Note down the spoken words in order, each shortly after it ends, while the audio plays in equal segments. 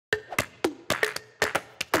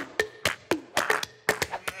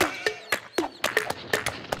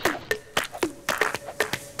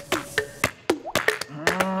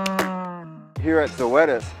here at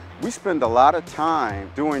Zoetis, we spend a lot of time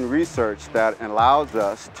doing research that allows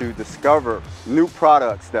us to discover new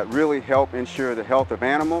products that really help ensure the health of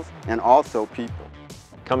animals and also people.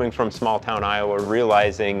 Coming from small town Iowa,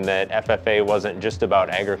 realizing that FFA wasn't just about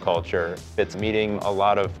agriculture. It's meeting a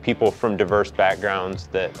lot of people from diverse backgrounds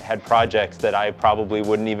that had projects that I probably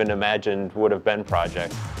wouldn't even imagine would have been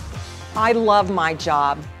projects. I love my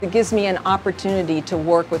job. It gives me an opportunity to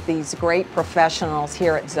work with these great professionals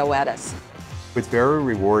here at Zoetis. It's very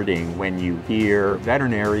rewarding when you hear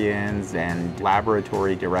veterinarians and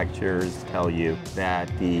laboratory directors tell you that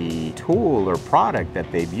the tool or product that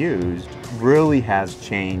they've used really has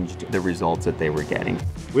changed the results that they were getting.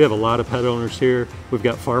 We have a lot of pet owners here. We've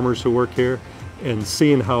got farmers who work here, and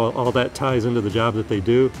seeing how all that ties into the job that they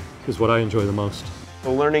do is what I enjoy the most.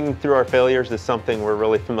 Learning through our failures is something we're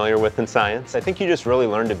really familiar with in science. I think you just really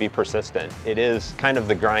learn to be persistent. It is kind of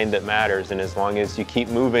the grind that matters, and as long as you keep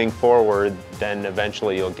moving forward, then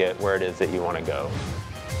eventually you'll get where it is that you want to go.